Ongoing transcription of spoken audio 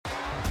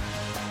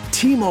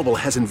T-Mobile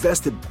has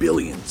invested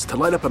billions to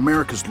light up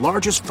America's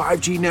largest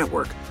 5G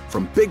network,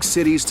 from big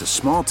cities to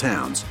small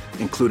towns,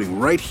 including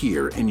right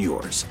here in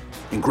yours.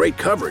 And great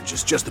coverage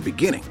is just the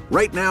beginning.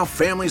 Right now,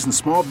 families and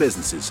small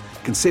businesses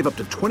can save up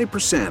to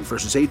 20%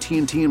 versus AT&T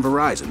and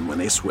Verizon when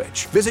they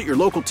switch. Visit your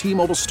local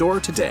T-Mobile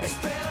store today.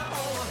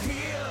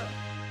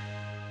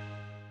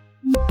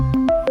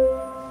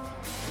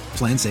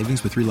 Plan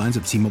savings with 3 lines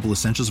of T-Mobile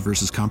Essentials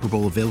versus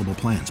comparable available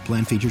plans.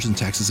 Plan features and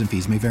taxes and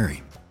fees may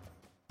vary.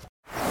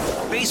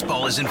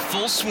 Baseball is in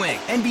full swing.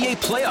 NBA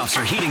playoffs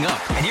are heating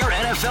up, and your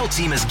NFL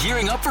team is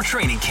gearing up for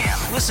training camp.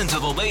 Listen to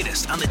the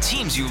latest on the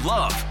teams you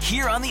love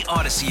here on the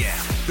Odyssey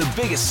app.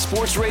 The biggest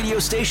sports radio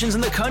stations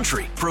in the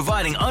country,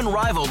 providing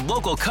unrivaled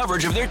local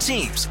coverage of their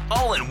teams,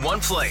 all in one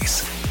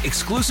place.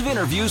 Exclusive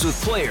interviews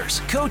with players,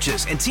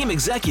 coaches, and team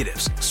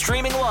executives,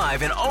 streaming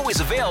live and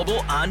always available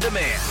on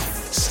demand.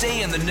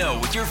 Stay in the know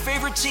with your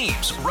favorite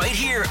teams right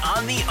here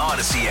on the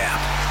Odyssey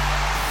app.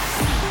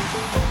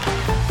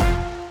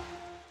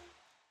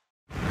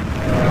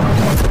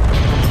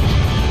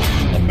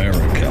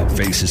 America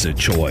faces a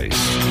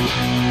choice.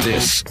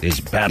 This is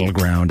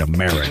Battleground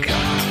America.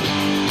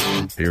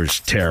 Here's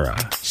Tara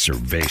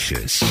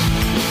Servatius.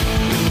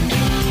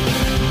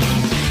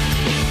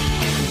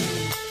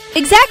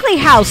 Exactly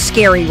how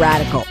scary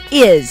radical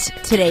is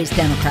today's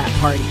Democrat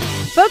Party?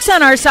 Folks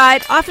on our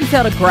side often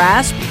fail to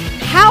grasp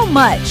how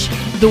much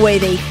the way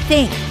they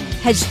think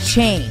has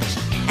changed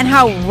and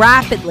how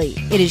rapidly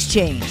it has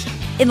changed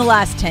in the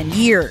last 10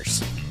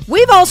 years.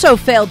 We've also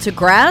failed to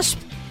grasp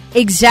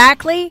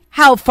exactly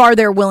how far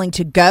they're willing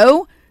to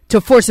go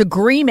to force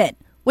agreement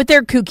with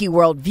their kooky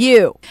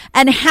worldview,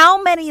 and how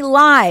many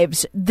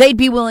lives they'd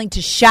be willing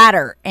to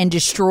shatter and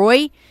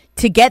destroy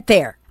to get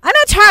there. I'm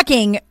not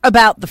talking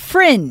about the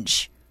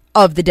fringe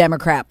of the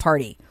Democrat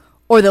Party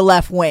or the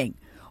left wing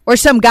or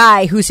some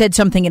guy who said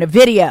something in a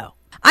video.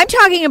 I'm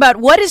talking about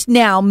what is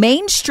now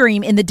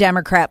mainstream in the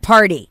Democrat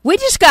Party. We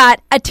just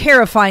got a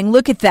terrifying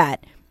look at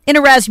that in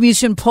a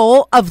Rasmussen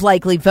poll of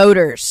likely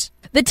voters.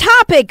 The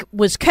topic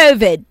was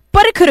COVID,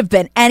 but it could have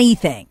been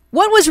anything.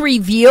 What was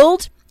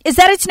revealed is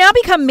that it's now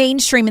become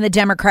mainstream in the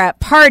Democrat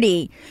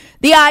Party.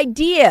 The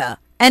idea,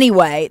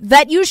 anyway,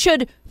 that you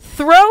should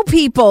throw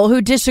people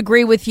who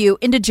disagree with you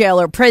into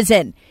jail or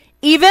prison,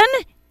 even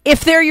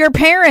if they're your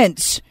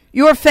parents,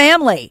 your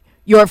family,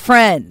 your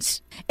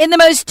friends. In the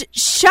most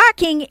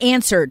shocking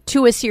answer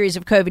to a series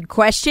of COVID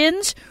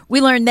questions,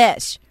 we learned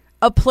this.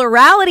 A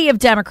plurality of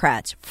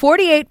Democrats,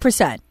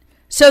 48%.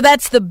 So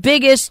that's the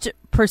biggest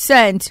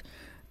percent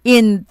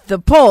in the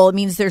poll. It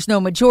means there's no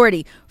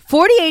majority.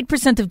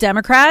 48% of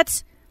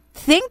Democrats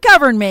think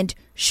government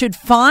should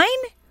fine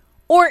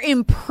or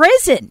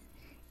imprison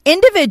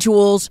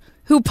individuals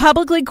who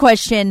publicly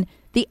question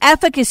the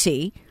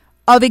efficacy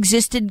of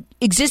existing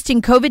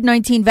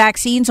COVID-19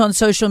 vaccines on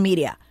social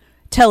media,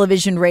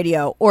 television,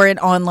 radio, or in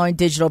online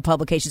digital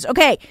publications.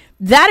 Okay,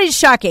 that is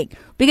shocking,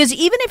 because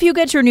even if you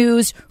get your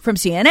news from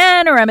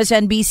CNN or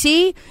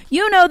MSNBC,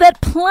 you know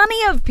that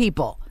plenty of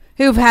people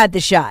who've had the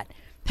shot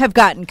have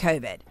gotten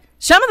COVID.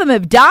 Some of them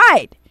have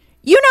died.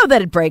 You know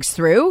that it breaks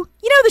through.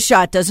 You know the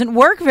shot doesn't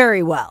work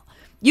very well.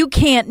 You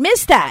can't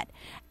miss that.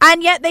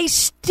 And yet they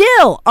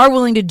still are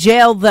willing to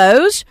jail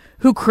those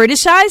who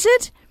criticize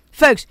it.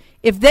 Folks,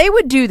 if they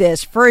would do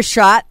this for a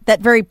shot that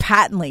very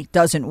patently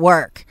doesn't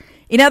work,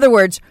 in other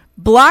words,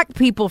 block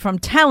people from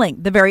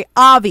telling the very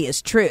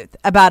obvious truth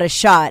about a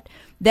shot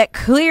that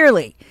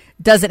clearly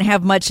doesn't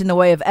have much in the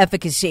way of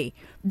efficacy,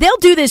 they'll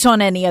do this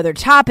on any other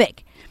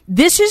topic.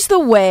 This is the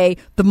way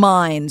the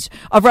minds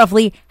of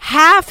roughly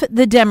half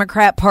the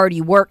Democrat Party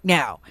work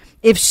now.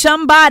 If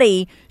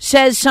somebody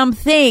says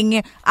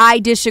something I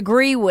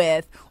disagree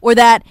with, or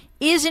that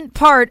isn't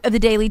part of the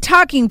daily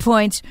talking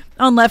points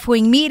on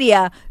left-wing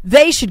media,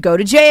 they should go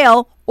to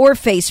jail or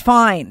face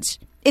fines.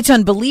 It's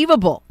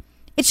unbelievable.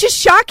 It's just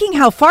shocking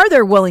how far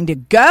they're willing to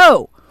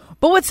go.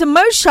 But what's the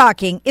most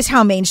shocking is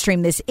how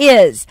mainstream this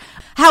is.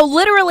 How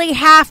literally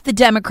half the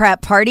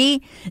Democrat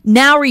Party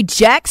now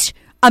rejects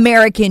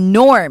American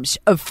norms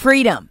of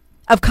freedom,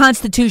 of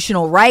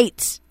constitutional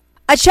rights.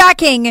 A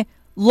shocking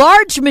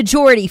large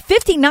majority,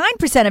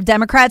 59% of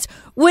Democrats,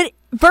 would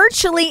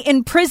virtually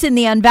imprison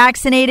the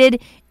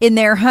unvaccinated in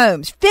their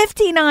homes.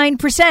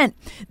 59%.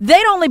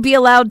 They'd only be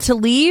allowed to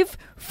leave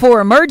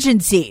for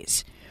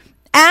emergencies.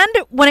 And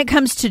when it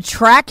comes to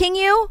tracking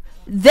you,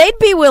 they'd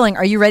be willing,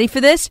 are you ready for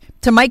this,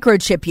 to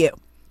microchip you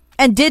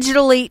and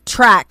digitally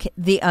track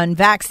the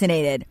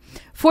unvaccinated.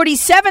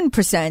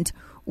 47%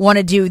 want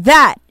to do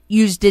that.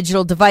 Use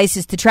digital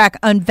devices to track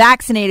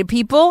unvaccinated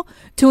people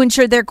to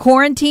ensure they're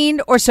quarantined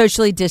or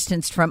socially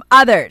distanced from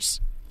others.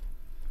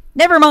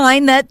 Never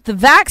mind that the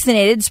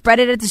vaccinated spread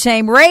it at the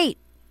same rate.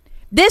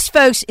 This,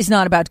 folks, is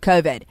not about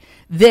COVID.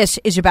 This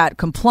is about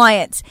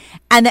compliance.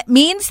 And that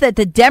means that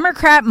the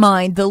Democrat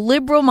mind, the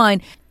liberal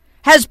mind,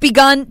 has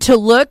begun to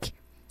look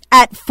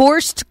at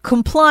forced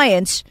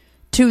compliance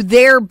to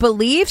their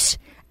beliefs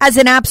as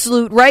an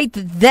absolute right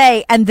that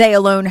they and they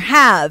alone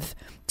have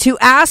to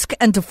ask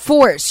and to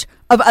force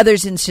of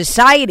others in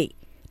society.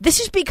 This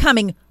is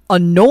becoming a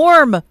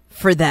norm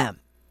for them.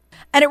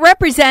 And it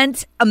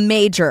represents a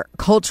major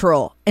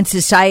cultural and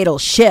societal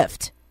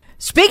shift.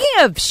 Speaking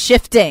of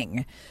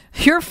shifting,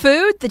 your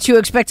food that you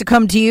expect to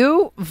come to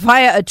you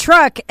via a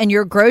truck and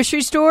your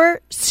grocery store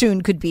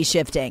soon could be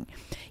shifting.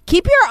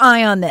 Keep your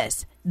eye on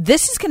this.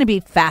 This is going to be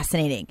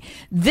fascinating.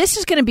 This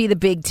is going to be the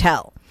big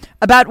tell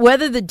about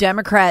whether the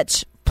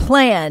Democrats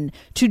plan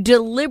to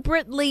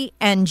deliberately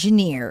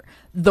engineer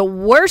the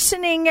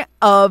worsening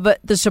of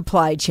the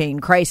supply chain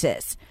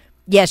crisis.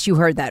 Yes, you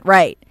heard that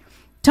right.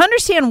 To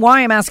understand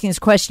why I'm asking this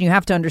question, you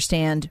have to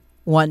understand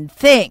one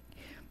thing.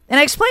 And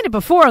I explained it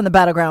before on the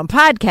Battleground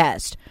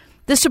podcast.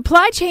 The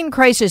supply chain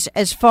crisis,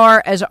 as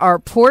far as our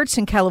ports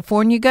in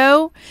California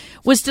go,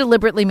 was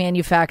deliberately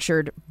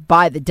manufactured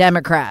by the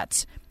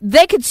Democrats.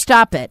 They could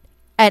stop it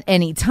at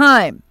any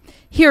time.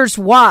 Here's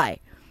why.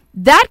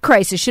 That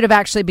crisis should have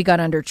actually begun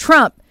under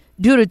Trump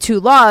due to 2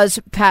 laws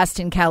passed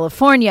in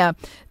California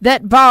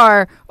that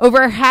bar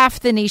over half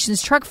the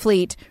nation's truck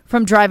fleet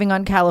from driving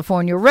on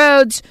California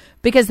roads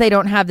because they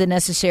don't have the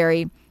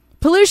necessary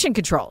pollution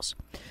controls.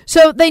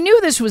 So they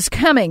knew this was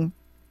coming.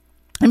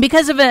 And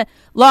because of a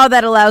law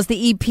that allows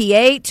the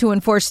EPA to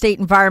enforce state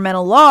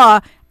environmental law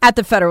at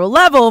the federal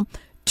level,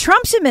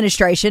 Trump's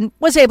administration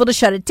was able to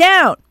shut it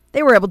down.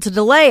 They were able to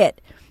delay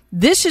it.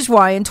 This is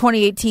why in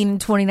 2018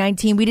 and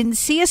 2019, we didn't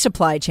see a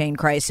supply chain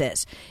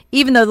crisis,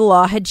 even though the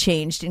law had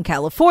changed in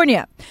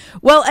California.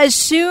 Well, as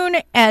soon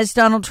as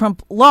Donald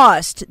Trump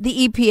lost,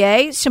 the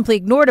EPA simply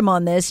ignored him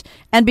on this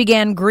and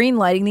began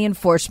greenlighting the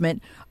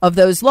enforcement of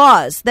those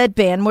laws that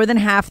ban more than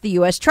half the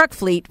U.S. truck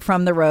fleet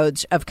from the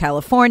roads of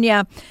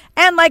California.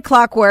 And like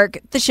clockwork,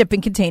 the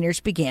shipping containers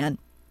began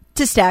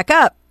to stack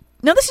up.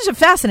 Now, this is a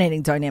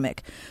fascinating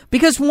dynamic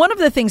because one of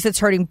the things that's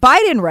hurting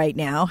Biden right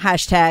now,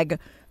 hashtag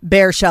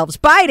Bear Shelves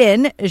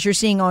Biden, as you're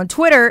seeing on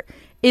Twitter,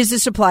 is the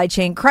supply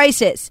chain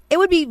crisis. It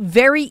would be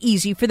very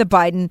easy for the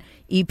Biden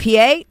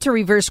EPA to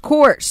reverse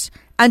course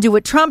and do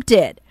what Trump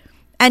did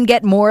and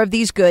get more of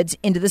these goods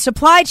into the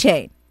supply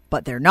chain,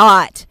 but they're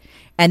not.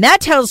 And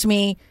that tells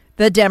me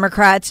the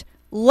Democrats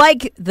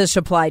like the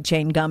supply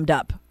chain gummed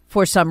up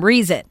for some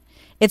reason.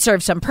 It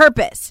serves some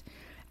purpose.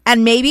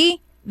 And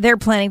maybe they're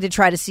planning to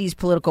try to seize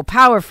political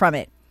power from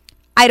it.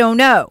 I don't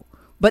know.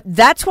 But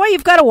that's why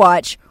you've got to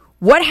watch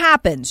what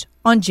happens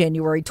on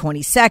January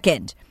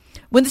 22nd.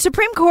 When the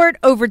Supreme Court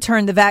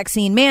overturned the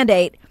vaccine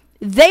mandate,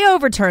 they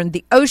overturned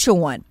the OSHA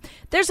one.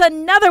 There's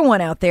another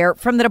one out there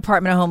from the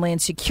Department of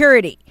Homeland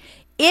Security.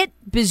 It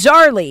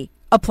bizarrely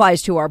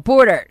applies to our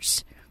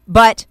borders,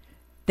 but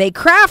they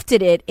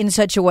crafted it in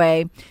such a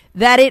way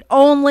that it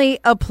only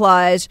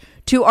applies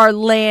to our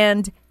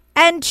land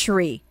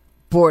entry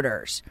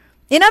borders.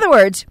 In other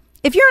words,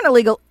 if you're an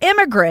illegal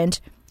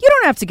immigrant, you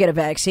don't have to get a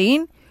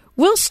vaccine.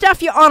 We'll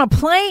stuff you on a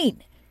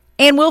plane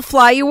and we'll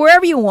fly you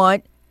wherever you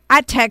want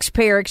at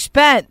taxpayer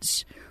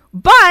expense.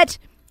 But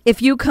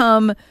if you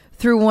come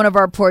through one of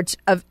our ports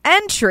of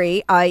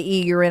entry,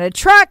 i.e. you're in a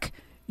truck,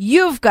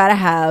 you've got to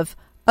have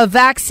a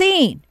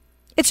vaccine.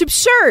 It's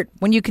absurd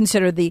when you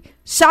consider the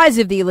size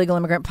of the illegal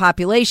immigrant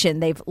population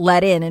they've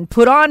let in and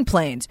put on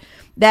planes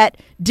that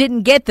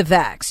didn't get the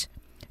vax.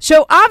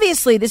 So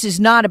obviously this is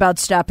not about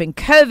stopping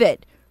COVID,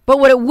 but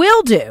what it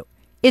will do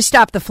is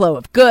stop the flow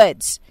of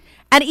goods.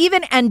 And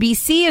even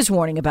NBC is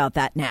warning about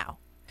that now.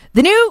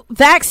 The new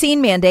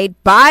vaccine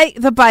mandate by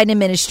the Biden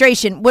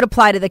administration would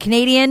apply to the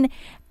Canadian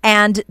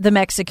and the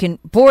Mexican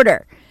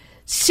border.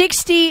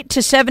 60 to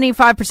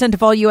 75%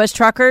 of all U.S.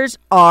 truckers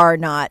are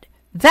not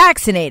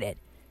vaccinated.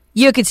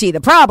 You can see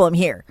the problem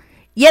here.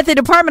 Yet the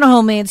Department of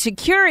Homeland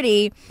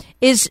Security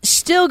is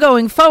still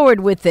going forward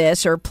with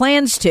this, or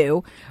plans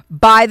to,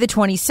 by the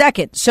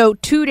 22nd. So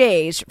 2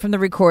 days from the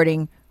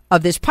recording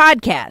of this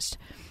podcast.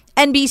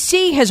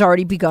 NBC has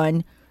already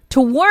begun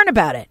to warn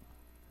about it.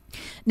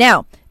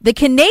 Now, the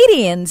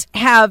Canadians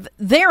have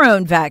their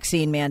own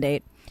vaccine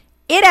mandate.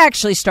 It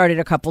actually started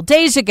a couple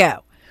days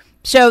ago.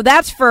 So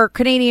that's for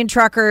Canadian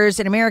truckers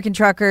and American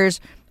truckers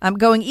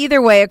going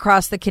either way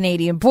across the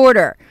Canadian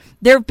border.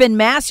 There have been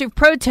massive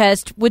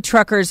protests with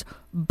truckers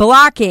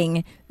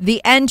blocking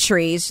the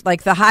entries,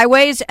 like the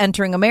highways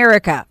entering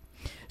America.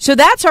 So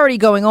that's already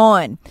going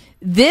on.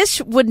 This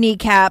would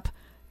kneecap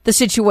the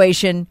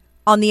situation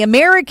on the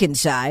American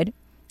side.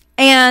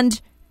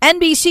 And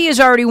NBC is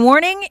already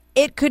warning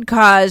it could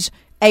cause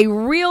a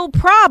real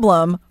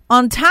problem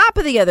on top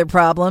of the other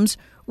problems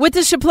with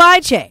the supply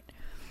chain.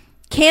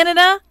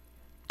 Canada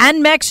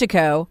and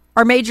Mexico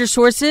are major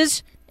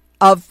sources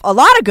of a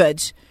lot of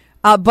goods,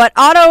 but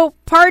auto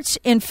parts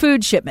and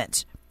food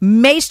shipments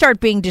may start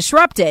being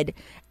disrupted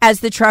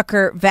as the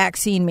trucker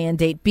vaccine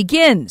mandate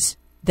begins,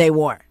 they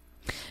warn.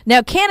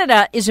 Now,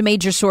 Canada is a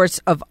major source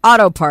of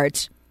auto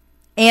parts,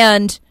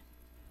 and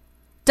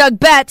Doug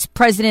Betts,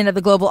 president of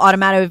the Global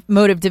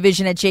Automotive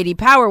Division at J.D.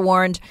 Power,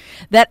 warned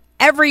that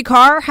every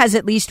car has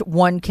at least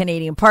one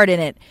Canadian part in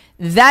it.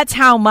 That's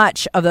how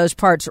much of those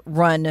parts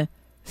run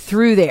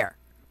through there.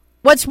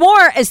 What's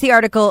more, as the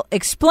article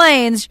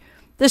explains,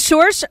 the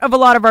source of a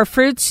lot of our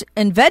fruits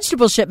and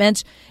vegetable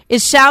shipments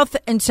is South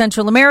and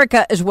Central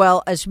America as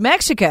well as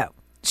Mexico.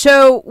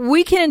 So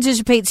we can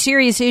anticipate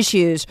serious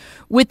issues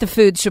with the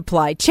food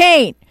supply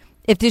chain.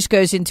 If this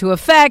goes into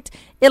effect,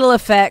 it'll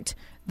affect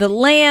the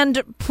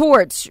land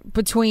ports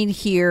between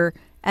here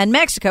and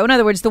Mexico. In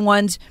other words, the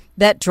ones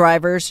that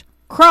drivers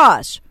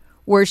cross.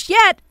 Worse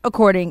yet,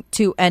 according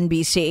to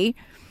NBC,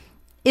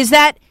 is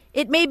that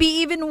it may be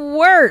even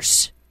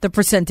worse, the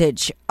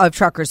percentage of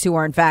truckers who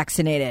aren't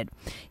vaccinated.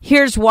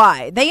 Here's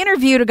why. They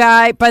interviewed a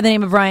guy by the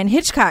name of Ryan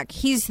Hitchcock.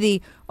 He's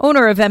the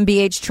owner of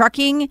MBH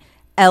Trucking,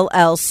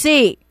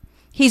 LLC.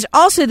 He's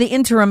also the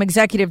interim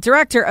executive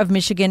director of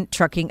Michigan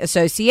Trucking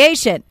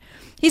Association.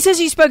 He says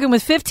he's spoken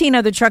with 15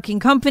 other trucking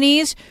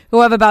companies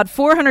who have about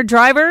 400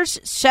 drivers,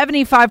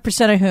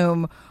 75% of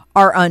whom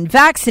are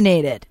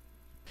unvaccinated.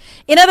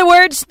 In other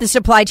words, the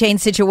supply chain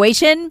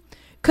situation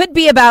could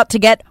be about to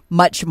get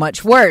much,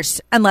 much worse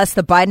unless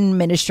the Biden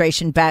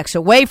administration backs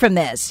away from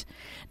this.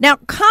 Now,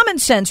 common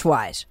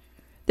sense-wise,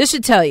 this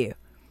should tell you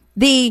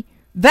the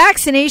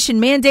vaccination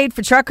mandate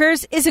for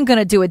truckers isn't going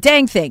to do a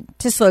dang thing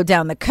to slow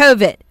down the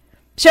COVID.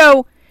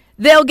 So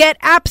they'll get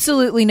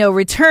absolutely no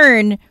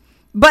return,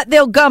 but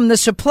they'll gum the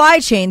supply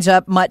chains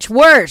up much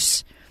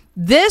worse.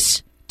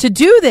 To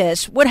do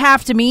this would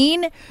have to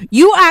mean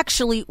you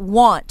actually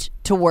want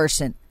to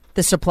worsen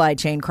the supply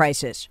chain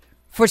crisis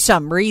for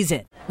some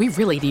reason. We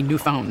really need new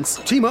phones.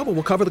 T-Mobile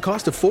will cover the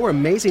cost of 4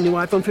 amazing new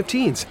iPhone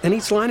 15s, and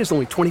each line is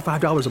only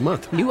 $25 a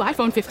month. New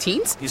iPhone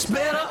 15s? It's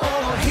better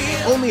over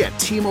here. Only at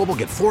T-Mobile,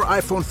 get 4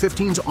 iPhone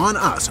 15s on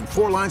us and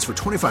 4 lines for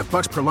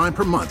 $25 per line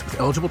per month with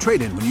eligible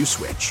trade-in when you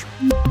switch.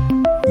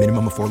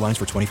 Minimum of 4 lines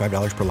for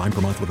 $25 per line per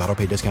month with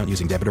autopay discount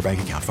using debit or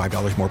bank account.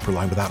 $5 more per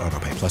line without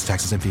autopay, plus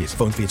taxes and fees.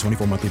 Phone fee at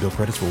 24 monthly bill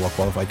credits for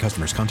well-qualified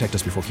customers. Contact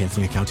us before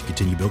canceling account to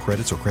continue bill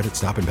credits or credit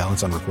stop and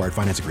balance on required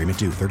finance agreement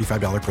due.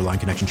 $35 per line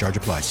connection charge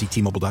applies. See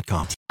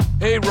T-Mobile.com.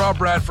 Hey, Rob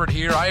Bradford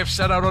here. I have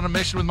set out on a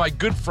mission with my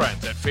good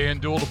friends at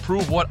FanDuel to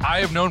prove what I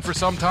have known for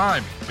some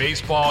time.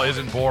 Baseball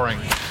isn't boring.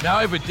 Now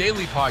I have a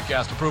daily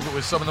podcast to prove it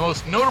with some of the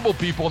most notable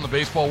people in the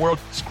baseball world,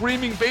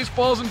 screaming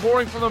baseball isn't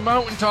boring from the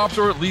mountaintops,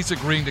 or at least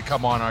agreeing to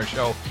come on our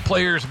show.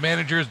 Players,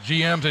 managers,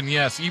 GMs, and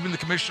yes, even the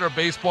commissioner of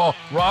baseball,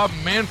 Rob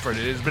Manfred.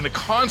 It has been a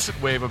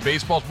constant wave of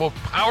baseball's most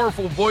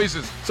powerful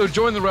voices. So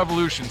join the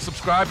revolution.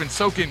 Subscribe and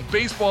soak in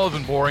Baseball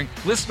Isn't Boring.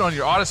 Listen on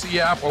your Odyssey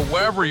app or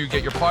wherever you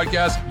get your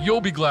podcasts. You'll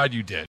be glad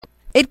you did.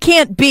 It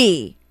can't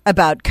be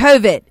about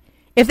COVID.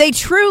 If they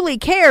truly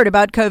cared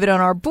about COVID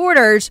on our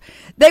borders,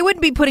 they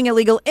wouldn't be putting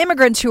illegal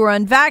immigrants who are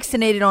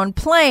unvaccinated on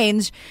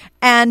planes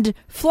and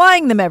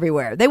flying them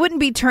everywhere. They wouldn't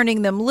be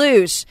turning them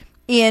loose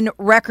in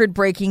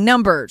record-breaking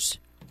numbers.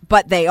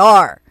 But they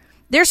are.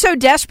 They're so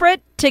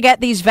desperate to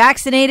get these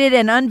vaccinated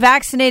and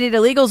unvaccinated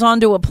illegals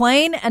onto a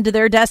plane and to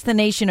their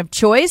destination of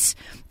choice.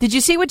 Did you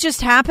see what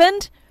just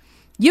happened?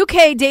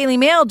 UK Daily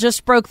Mail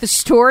just broke the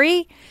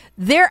story.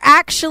 They're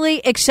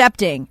actually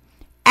accepting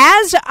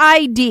as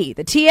ID,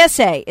 the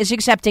TSA is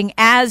accepting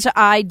as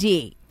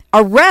ID,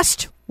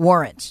 arrest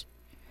warrants.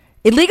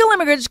 Illegal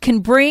immigrants can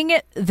bring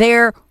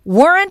their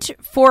warrant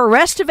for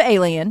arrest of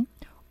alien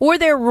or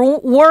their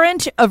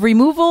warrant of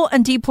removal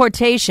and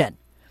deportation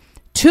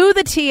to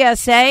the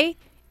TSA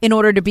in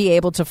order to be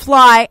able to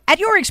fly at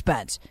your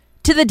expense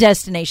to the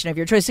destination of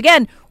your choice.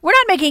 Again, we're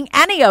not making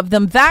any of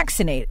them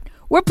vaccinated.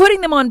 We're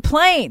putting them on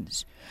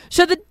planes.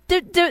 So the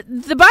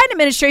Biden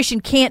administration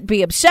can't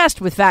be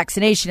obsessed with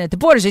vaccination at the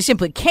borders. They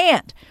simply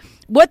can't.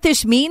 What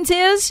this means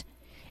is,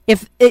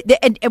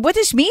 what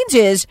this means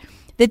is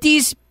that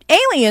these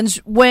aliens,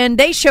 when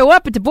they show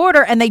up at the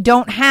border and they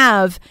don't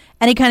have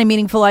any kind of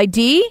meaningful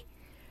ID,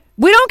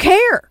 we don't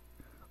care.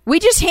 We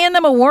just hand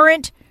them a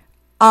warrant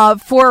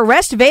for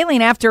arrest of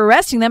alien after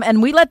arresting them,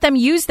 and we let them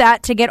use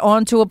that to get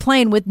onto a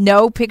plane with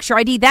no picture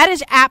ID. That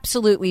is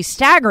absolutely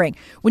staggering.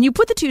 When you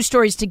put the two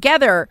stories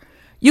together,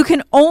 you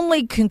can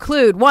only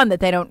conclude, one, that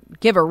they don't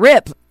give a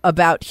rip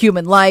about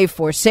human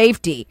life or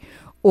safety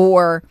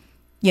or,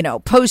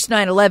 post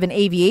 9/11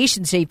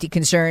 aviation safety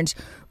concerns.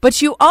 But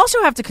you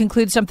also have to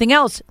conclude something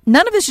else.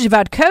 None of this is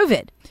about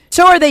COVID.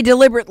 So are they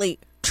deliberately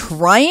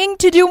trying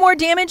to do more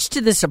damage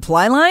to the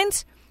supply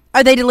lines?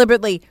 Are they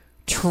deliberately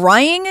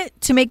trying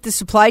to make the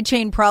supply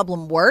chain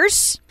problem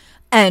worse?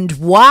 And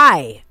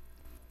why?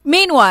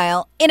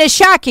 Meanwhile, in a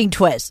shocking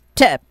twist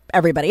to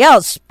everybody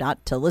else,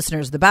 not to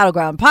listeners of the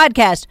Battleground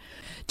podcast,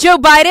 Joe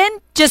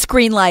Biden just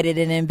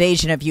greenlighted an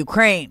invasion of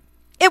Ukraine.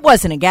 It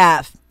wasn't a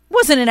gaffe. It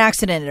wasn't an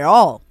accident at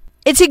all.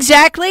 It's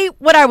exactly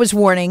what I was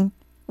warning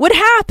would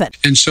happen.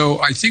 And so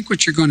I think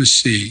what you're going to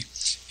see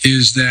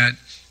is that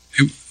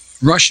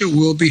Russia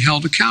will be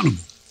held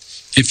accountable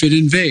if it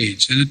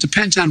invades. And it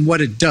depends on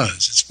what it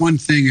does. It's one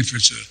thing if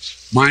it's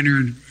a minor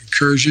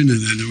incursion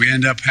and then we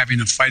end up having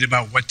a fight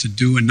about what to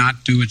do and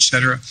not do,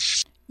 etc.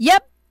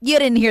 Yep, you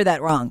didn't hear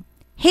that wrong.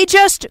 He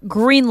just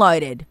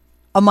greenlighted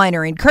a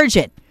minor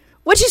incursion,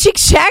 which is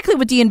exactly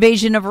what the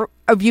invasion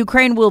of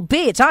Ukraine will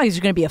be. It's not like there's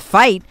going to be a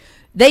fight.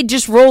 They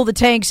just roll the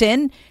tanks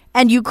in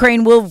and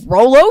Ukraine will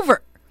roll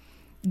over.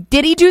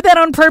 Did he do that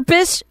on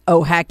purpose?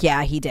 Oh, heck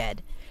yeah, he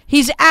did.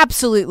 He's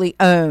absolutely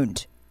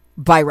owned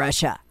by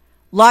Russia.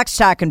 Lock,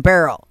 stock, and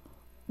barrel.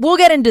 We'll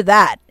get into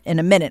that in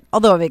a minute,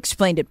 although I've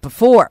explained it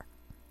before.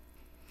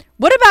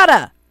 What about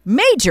a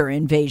major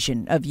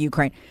invasion of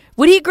Ukraine?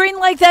 Would he green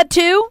like that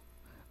too?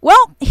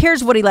 Well,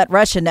 here's what he let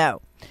Russia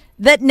know.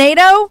 That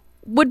NATO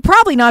would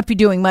probably not be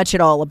doing much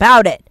at all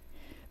about it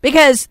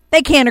because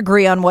they can't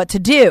agree on what to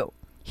do.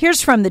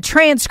 Here's from the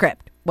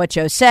transcript what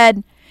Joe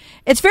said.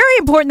 It's very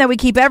important that we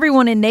keep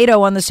everyone in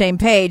NATO on the same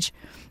page.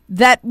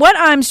 That what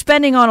I'm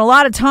spending on a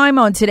lot of time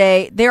on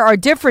today, there are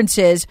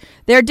differences.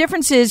 There are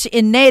differences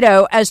in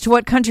NATO as to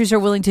what countries are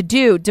willing to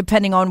do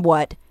depending on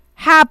what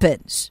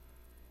happens.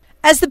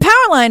 As the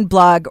Powerline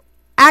blog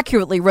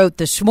accurately wrote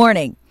this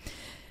morning,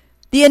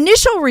 the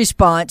initial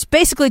response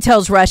basically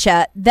tells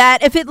Russia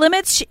that if it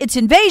limits its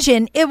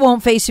invasion, it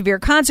won't face severe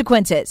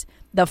consequences.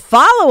 The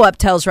follow-up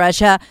tells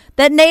Russia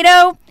that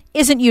NATO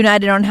isn't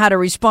united on how to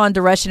respond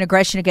to Russian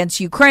aggression against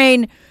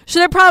Ukraine, so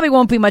there probably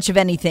won't be much of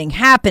anything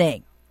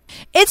happening.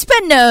 It's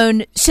been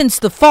known since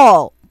the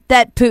fall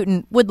that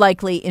Putin would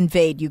likely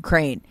invade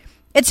Ukraine.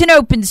 It's an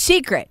open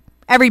secret.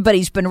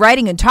 Everybody's been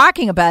writing and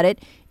talking about it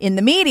in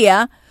the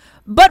media.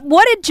 But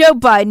what did Joe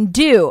Biden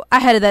do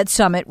ahead of that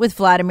summit with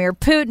Vladimir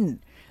Putin?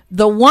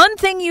 The one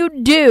thing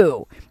you'd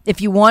do if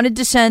you wanted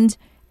to send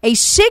a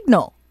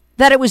signal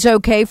that it was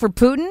okay for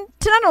Putin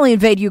to not only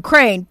invade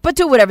Ukraine, but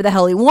do whatever the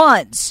hell he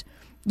wants.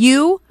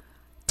 You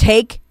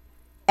take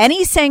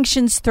any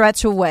sanctions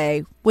threats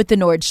away with the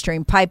Nord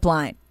Stream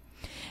pipeline.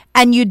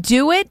 And you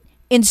do it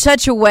in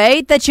such a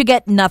way that you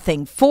get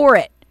nothing for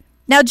it.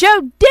 Now,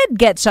 Joe did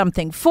get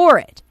something for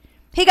it.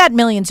 He got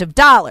millions of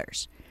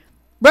dollars.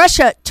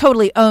 Russia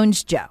totally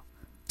owns Joe.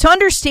 To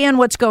understand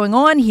what's going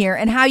on here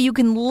and how you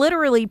can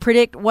literally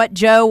predict what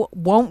Joe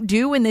won't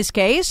do in this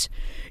case,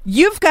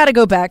 you've got to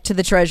go back to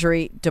the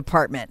Treasury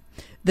Department.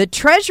 The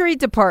Treasury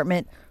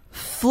Department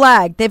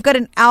flagged, they've got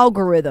an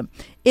algorithm.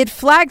 It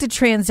flagged a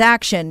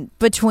transaction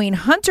between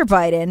Hunter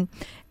Biden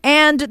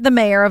and the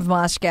mayor of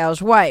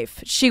Moscow's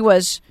wife. She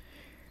was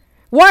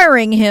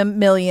wiring him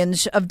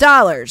millions of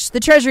dollars. The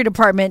Treasury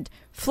Department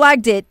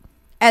flagged it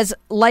as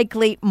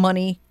likely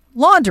money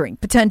laundering,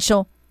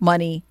 potential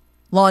money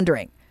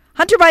laundering.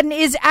 Hunter Biden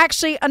is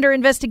actually under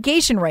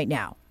investigation right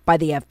now by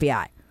the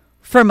FBI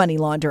for money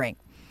laundering.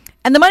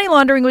 And the money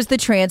laundering was the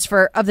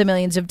transfer of the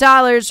millions of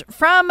dollars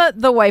from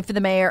the wife of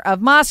the mayor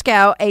of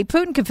Moscow, a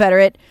Putin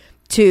Confederate,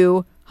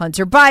 to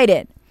Hunter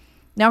Biden.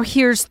 Now,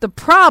 here's the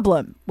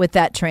problem with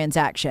that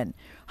transaction.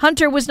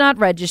 Hunter was not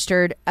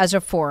registered as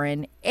a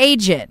foreign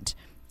agent.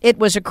 It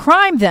was a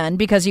crime then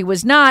because he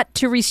was not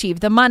to receive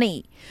the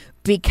money.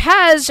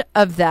 Because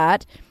of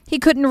that, he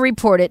couldn't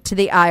report it to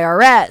the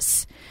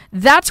IRS.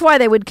 That's why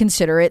they would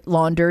consider it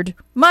laundered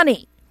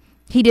money.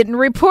 He didn't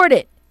report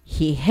it.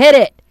 He hid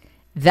it.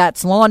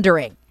 That's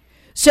laundering.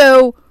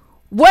 So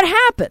what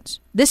happens?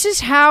 This is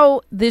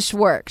how this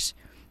works.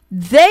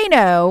 They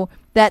know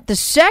that the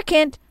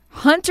second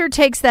Hunter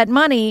takes that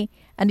money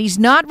and he's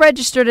not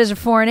registered as a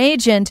foreign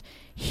agent,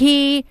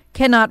 he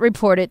cannot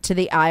report it to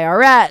the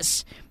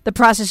IRS. The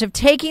process of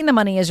taking the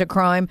money is a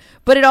crime,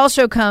 but it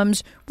also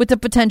comes with the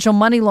potential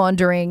money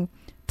laundering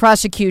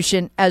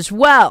prosecution as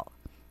well.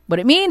 What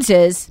it means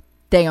is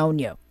they own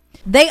you.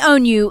 They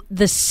own you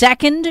the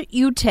second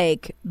you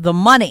take the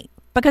money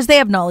because they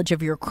have knowledge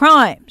of your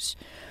crimes.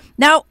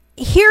 Now,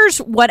 here's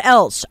what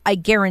else I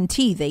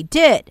guarantee they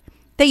did.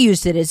 They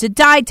used it as a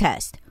dye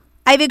test.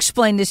 I've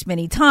explained this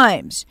many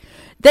times.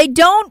 They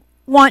don't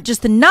want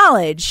just the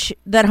knowledge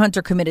that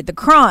Hunter committed the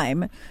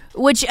crime,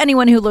 which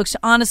anyone who looks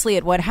honestly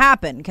at what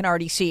happened can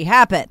already see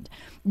happened.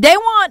 They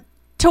want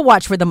to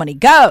watch where the money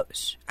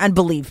goes. And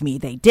believe me,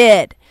 they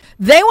did.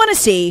 They want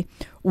to see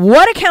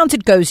what account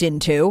it goes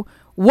into,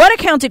 what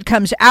account it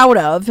comes out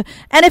of,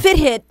 and if it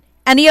hit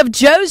any of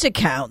Joe's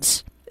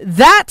accounts.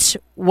 That's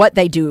what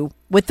they do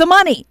with the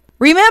money.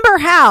 Remember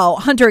how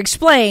Hunter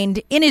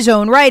explained in his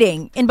own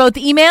writing, in both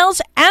emails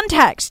and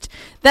text,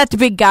 that the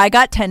big guy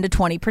got 10 to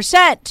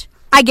 20%.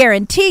 I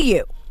guarantee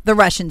you the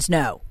Russians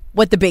know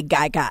what the big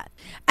guy got.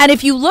 And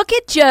if you look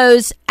at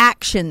Joe's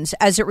actions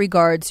as it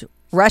regards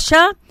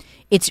Russia,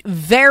 it's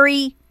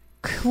very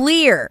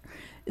clear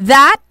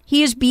that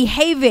he is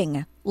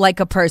behaving like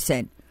a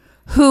person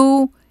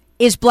who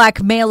is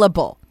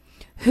blackmailable,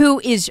 who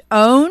is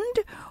owned,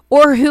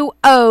 or who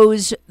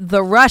owes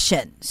the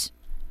Russians.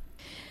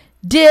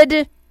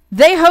 Did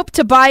they hope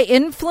to buy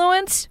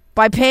influence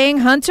by paying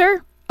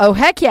Hunter? Oh,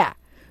 heck yeah.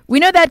 We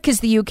know that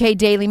because the UK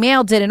Daily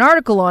Mail did an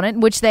article on it in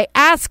which they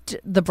asked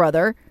the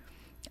brother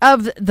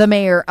of the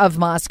mayor of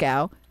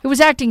Moscow, who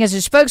was acting as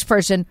his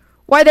spokesperson,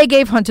 why they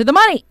gave Hunter the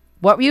money.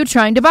 What were you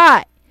trying to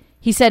buy?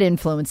 He said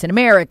influence in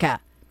America.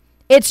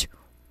 It's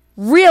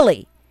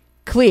really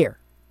clear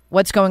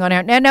what's going on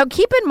here. Now,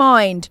 keep in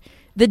mind,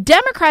 the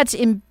Democrats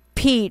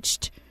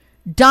impeached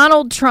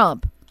Donald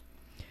Trump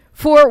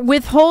for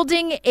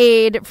withholding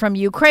aid from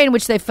Ukraine,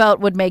 which they felt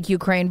would make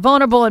Ukraine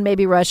vulnerable and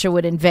maybe Russia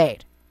would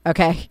invade.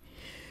 Okay.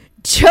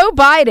 Joe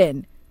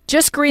Biden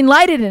just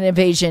green-lighted an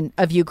invasion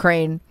of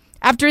Ukraine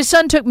after his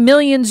son took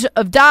millions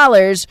of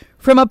dollars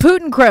from a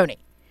Putin crony.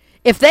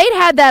 If they'd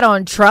had that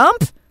on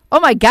Trump, oh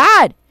my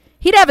God,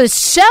 he'd have a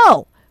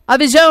cell of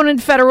his own in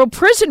federal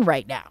prison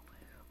right now.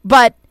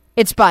 But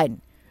it's Biden.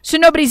 So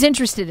nobody's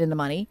interested in the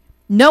money.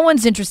 No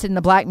one's interested in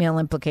the blackmail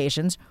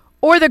implications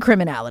or the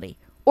criminality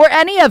or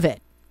any of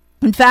it.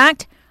 In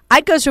fact,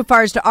 I'd go so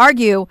far as to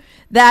argue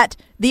that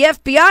the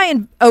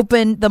FBI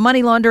opened the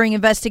money laundering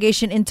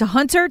investigation into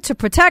Hunter to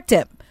protect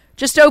him.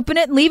 Just open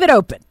it and leave it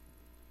open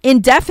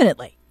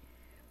indefinitely.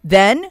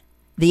 Then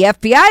the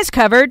FBI's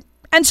covered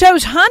and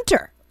so's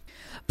Hunter.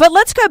 But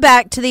let's go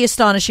back to the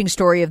astonishing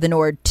story of the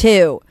Nord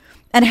 2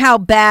 and how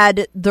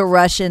bad the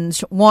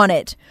Russians want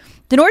it.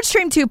 The Nord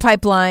Stream 2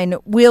 pipeline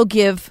will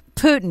give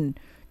Putin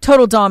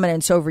total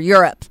dominance over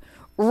Europe.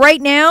 Right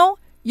now,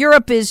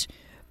 Europe is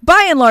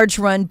by and large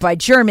run by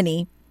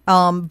Germany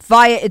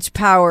via its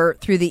power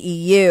through the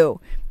EU.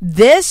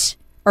 This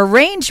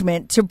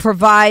arrangement to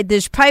provide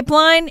this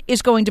pipeline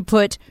is going to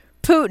put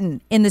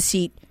Putin in the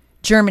seat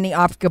Germany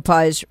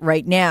occupies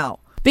right now,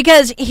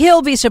 because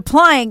he'll be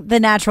supplying the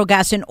natural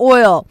gas and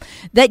oil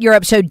that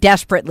Europe so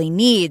desperately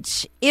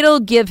needs. It'll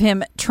give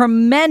him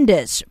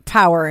tremendous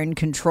power and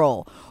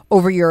control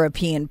over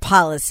European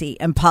policy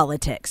and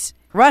politics.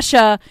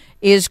 Russia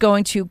is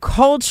going to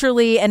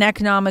culturally and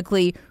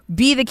economically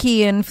be the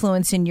key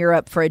influence in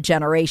Europe for a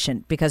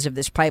generation because of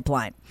this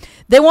pipeline.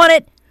 They want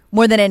it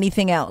more than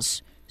anything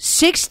else.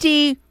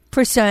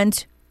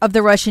 60% of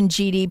the Russian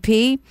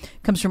GDP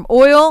comes from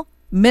oil,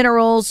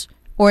 minerals,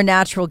 or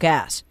natural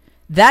gas.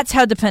 That's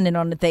how dependent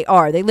on it they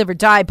are. They live or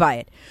die by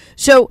it.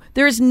 So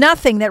there is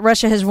nothing that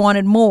Russia has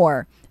wanted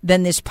more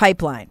than this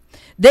pipeline.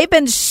 They've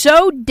been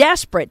so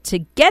desperate to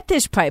get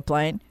this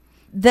pipeline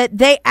that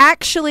they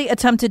actually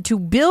attempted to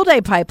build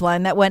a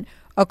pipeline that went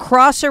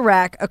across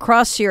Iraq,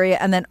 across Syria,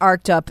 and then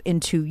arced up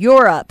into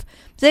Europe.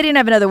 They didn't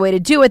have another way to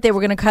do it. They were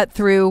going to cut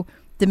through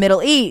the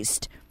Middle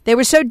East. They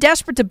were so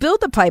desperate to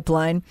build the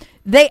pipeline,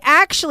 they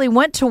actually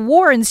went to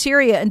war in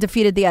Syria and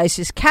defeated the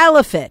ISIS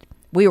Caliphate.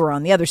 We were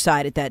on the other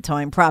side at that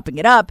time, propping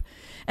it up,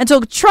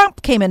 until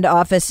Trump came into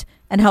office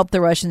and helped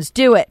the Russians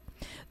do it.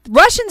 The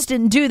Russians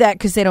didn't do that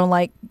because they don't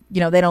like, they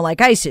don't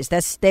like ISIS.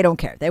 They don't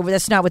care.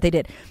 That's not what they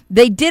did.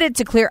 They did it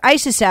to clear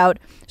ISIS out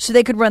so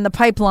they could run the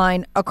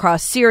pipeline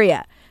across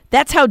Syria.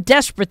 That's how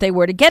desperate they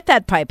were to get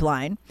that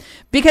pipeline,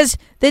 because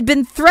they'd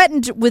been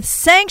threatened with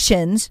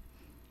sanctions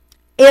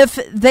if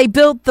they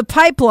built the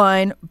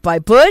pipeline by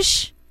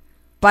Bush,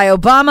 by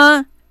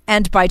Obama,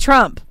 and by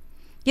Trump.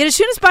 Yet as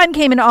soon as Biden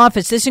came into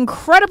office, this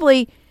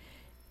incredibly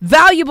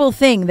valuable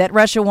thing that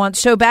Russia wants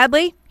so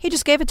badly, he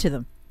just gave it to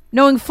them,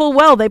 knowing full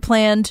well they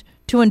planned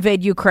to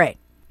invade Ukraine.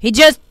 He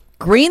just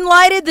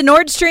green-lighted the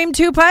Nord Stream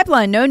 2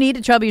 pipeline. No need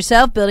to trouble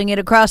yourself building it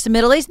across the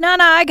Middle East. No,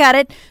 I got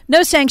it.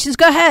 No sanctions.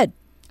 Go ahead.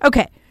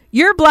 Okay,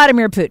 you're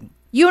Vladimir Putin.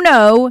 You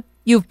know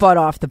you've bought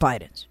off the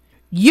Bidens.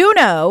 You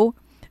know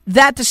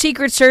that the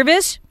Secret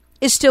Service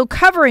is still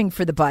covering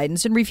for the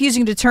Bidens and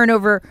refusing to turn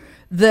over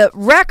the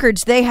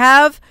records they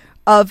have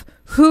of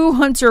who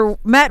Hunter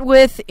met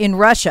with in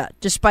Russia,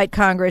 despite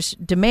Congress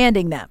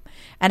demanding them,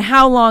 and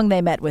how long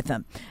they met with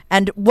them,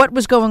 and what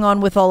was going on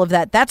with all of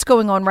that. That's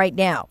going on right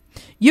now.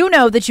 You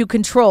know that you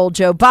control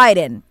Joe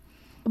Biden.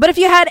 But if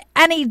you had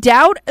any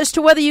doubt as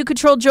to whether you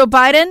control Joe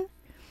Biden,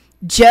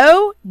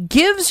 Joe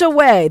gives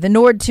away the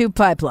Nord 2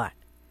 pipeline.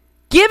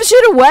 Gives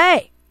it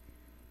away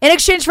in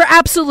exchange for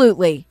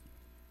absolutely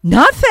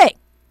nothing.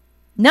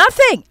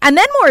 Nothing. And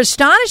then more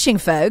astonishing,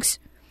 folks,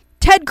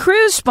 Ted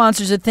Cruz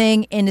sponsors a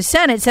thing in the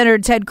Senate, Senator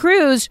Ted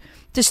Cruz,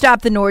 to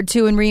stop the Nord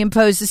 2 and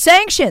reimpose the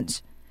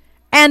sanctions.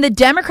 And the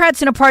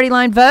Democrats in a party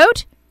line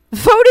vote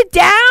it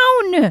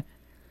down.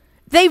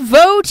 They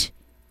vote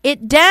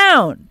it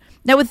down.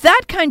 Now, with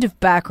that kind of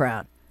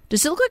background,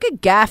 does it look like a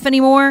gaffe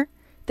anymore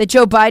that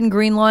Joe Biden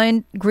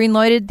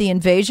greenlighted the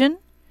invasion?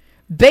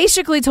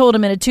 Basically told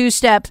him in a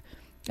two-step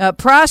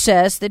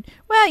process that,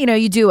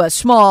 you do a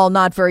small,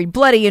 not very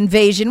bloody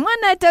invasion,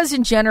 one that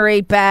doesn't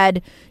generate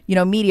bad,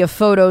 media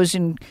photos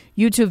and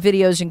YouTube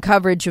videos and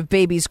coverage of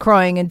babies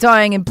crying and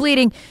dying and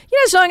bleeding.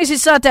 As long as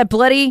it's not that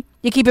bloody,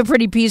 you keep it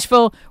pretty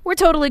peaceful, we're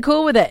totally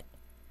cool with it.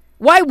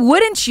 Why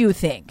wouldn't you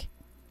think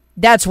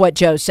that's what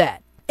Joe said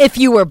if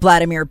you were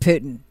Vladimir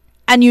Putin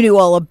and you knew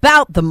all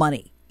about the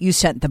money you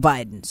sent the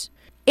Bidens?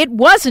 It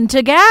wasn't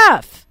a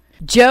gaffe.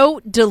 Joe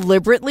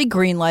deliberately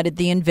greenlighted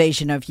the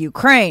invasion of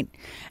Ukraine.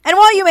 And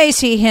while you may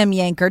see him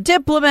yank our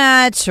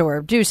diplomats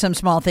or do some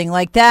small thing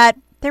like that,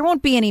 there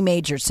won't be any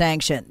major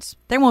sanctions.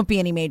 There won't be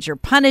any major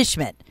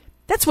punishment.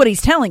 That's what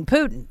he's telling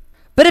Putin.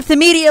 But if the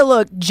media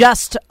looked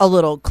just a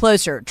little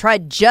closer,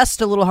 tried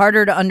just a little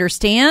harder to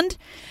understand,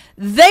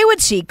 they would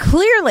see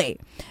clearly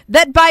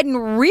that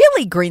Biden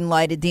really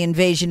greenlighted the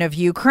invasion of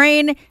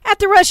Ukraine at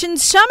the Russian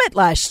summit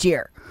last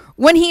year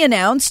when he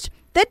announced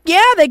that,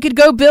 they could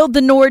go build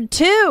the Nord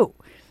 2.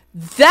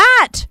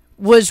 That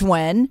was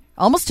when,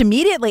 almost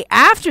immediately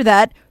after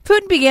that,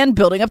 Putin began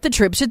building up the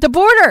troops at the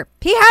border.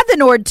 He had the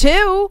Nord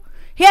 2.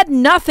 He had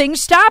nothing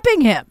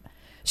stopping him.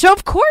 So,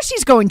 of course,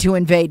 he's going to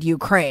invade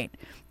Ukraine.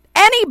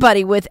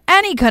 Anybody with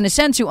any kind of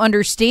sense who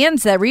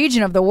understands that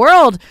region of the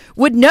world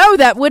would know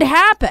that would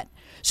happen.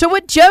 So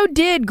what Joe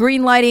did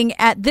greenlighting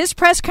at this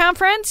press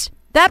conference,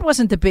 that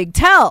wasn't the big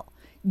tell.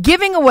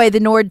 Giving away the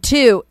Nord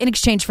 2 in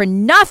exchange for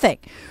nothing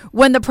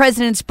when the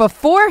presidents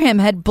before him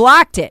had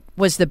blocked it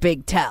was the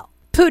big tell.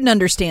 Putin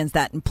understands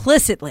that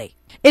implicitly.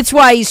 It's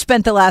why he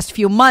spent the last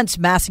few months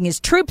massing his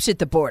troops at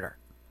the border.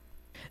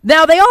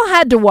 Now, they all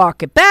had to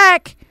walk it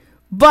back,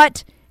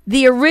 but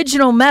the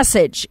original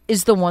message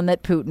is the one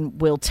that Putin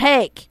will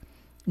take.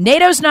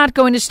 NATO's not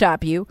going to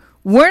stop you.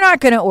 We're not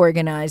going to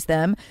organize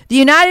them. The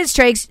United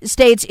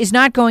States is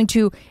not going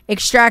to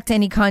extract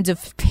any kinds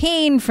of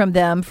pain from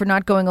them for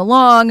not going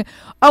along.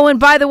 Oh, and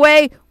by the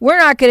way, we're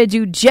not going to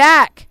do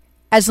jack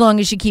as long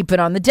as you keep it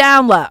on the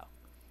down low.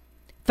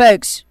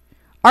 Folks,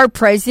 our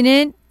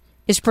president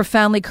is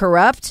profoundly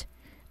corrupt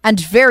and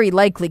very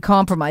likely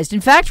compromised.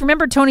 In fact,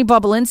 remember Tony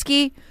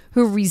Bobulinski,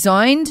 who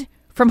resigned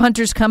from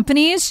Hunter's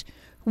companies,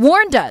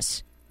 warned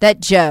us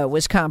that Joe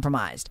was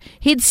compromised.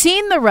 He'd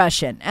seen the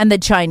Russian and the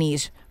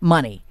Chinese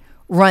money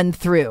run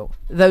through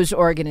those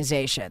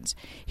organizations.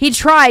 He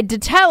tried to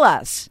tell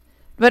us,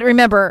 but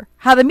remember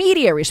how the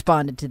media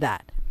responded to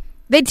that.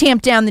 They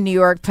tamped down the New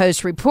York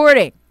Post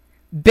reporting,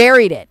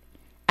 buried it,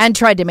 and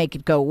tried to make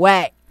it go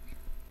away.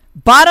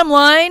 Bottom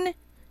line,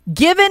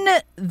 given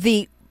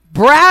the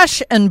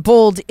brash and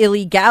bold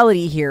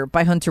illegality here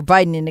by Hunter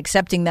Biden in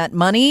accepting that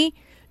money,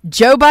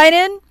 Joe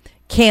Biden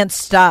can't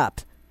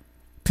stop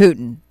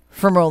Putin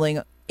from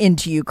rolling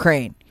into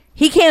Ukraine.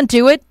 He can't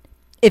do it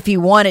if he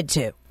wanted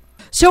to.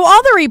 So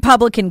all the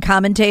Republican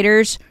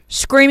commentators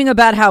screaming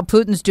about how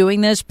Putin's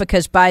doing this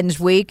because Biden's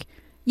weak,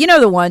 you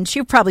know the ones,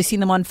 you've probably seen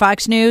them on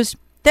Fox News,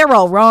 they're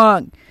all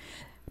wrong.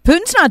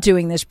 Putin's not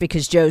doing this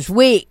because Joe's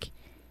weak.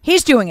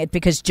 He's doing it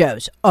because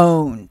Joe's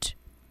owned.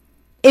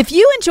 If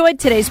you enjoyed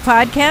today's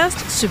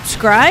podcast,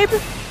 subscribe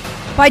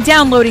by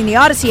downloading the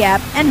Odyssey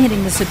app and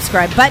hitting the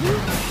subscribe button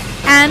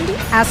and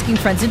asking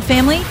friends and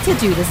family to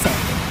do the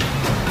same.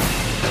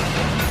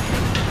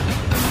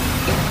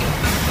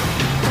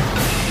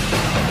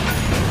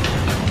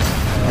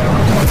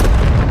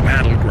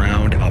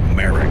 Battleground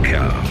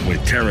America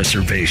with Tara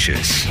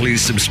Servatius.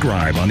 Please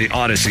subscribe on the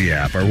Odyssey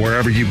app or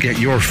wherever you get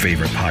your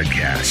favorite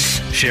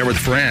podcasts. Share with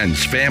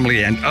friends,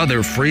 family, and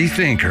other free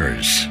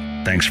thinkers.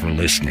 Thanks for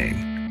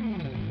listening.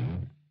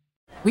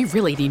 We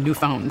really need new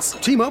phones.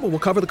 T-Mobile will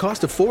cover the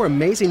cost of 4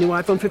 amazing new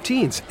iPhone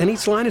 15s, and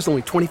each line is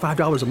only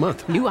 $25 a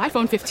month. New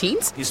iPhone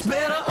 15s? It's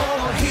better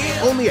over here.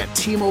 Only at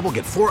T-Mobile,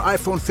 get 4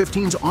 iPhone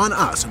 15s on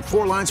us and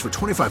 4 lines for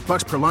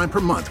 $25 per line per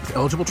month with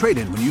eligible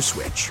trade-in when you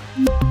switch.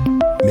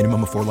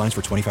 Minimum of 4 lines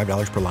for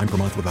 $25 per line per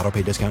month with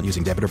autopay discount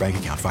using debit or bank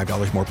account.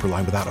 $5 more per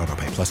line without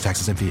autopay, plus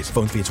taxes and fees.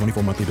 Phone fee at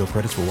 24 monthly bill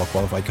credits for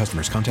well-qualified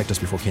customers. Contact us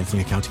before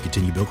canceling account to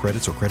continue bill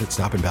credits or credit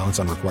stop and balance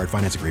on required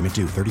finance agreement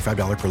due.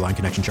 $35 per line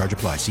connection charge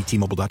applies. See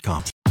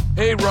T-Mobile.com.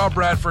 Hey, Rob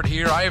Bradford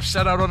here. I have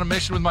set out on a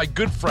mission with my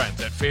good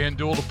friends at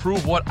FanDuel to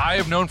prove what I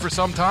have known for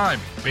some time.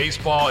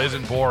 Baseball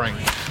isn't boring.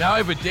 Now I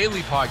have a daily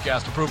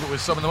podcast to prove it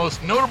with some of the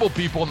most notable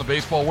people in the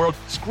baseball world,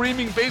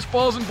 screaming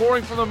baseball isn't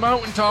boring from the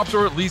mountaintops,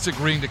 or at least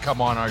agreeing to come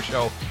on our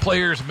show.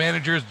 Players,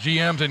 managers,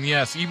 GMs, and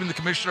yes, even the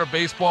commissioner of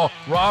baseball,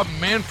 Rob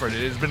Manfred.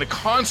 It has been a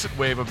constant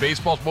wave of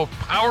baseball's most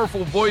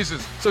powerful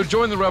voices. So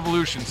join the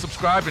revolution.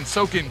 Subscribe and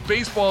soak in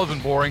Baseball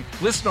Isn't Boring.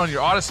 Listen on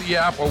your Odyssey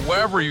app or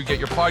wherever you get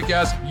your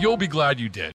podcasts. You'll be glad you did.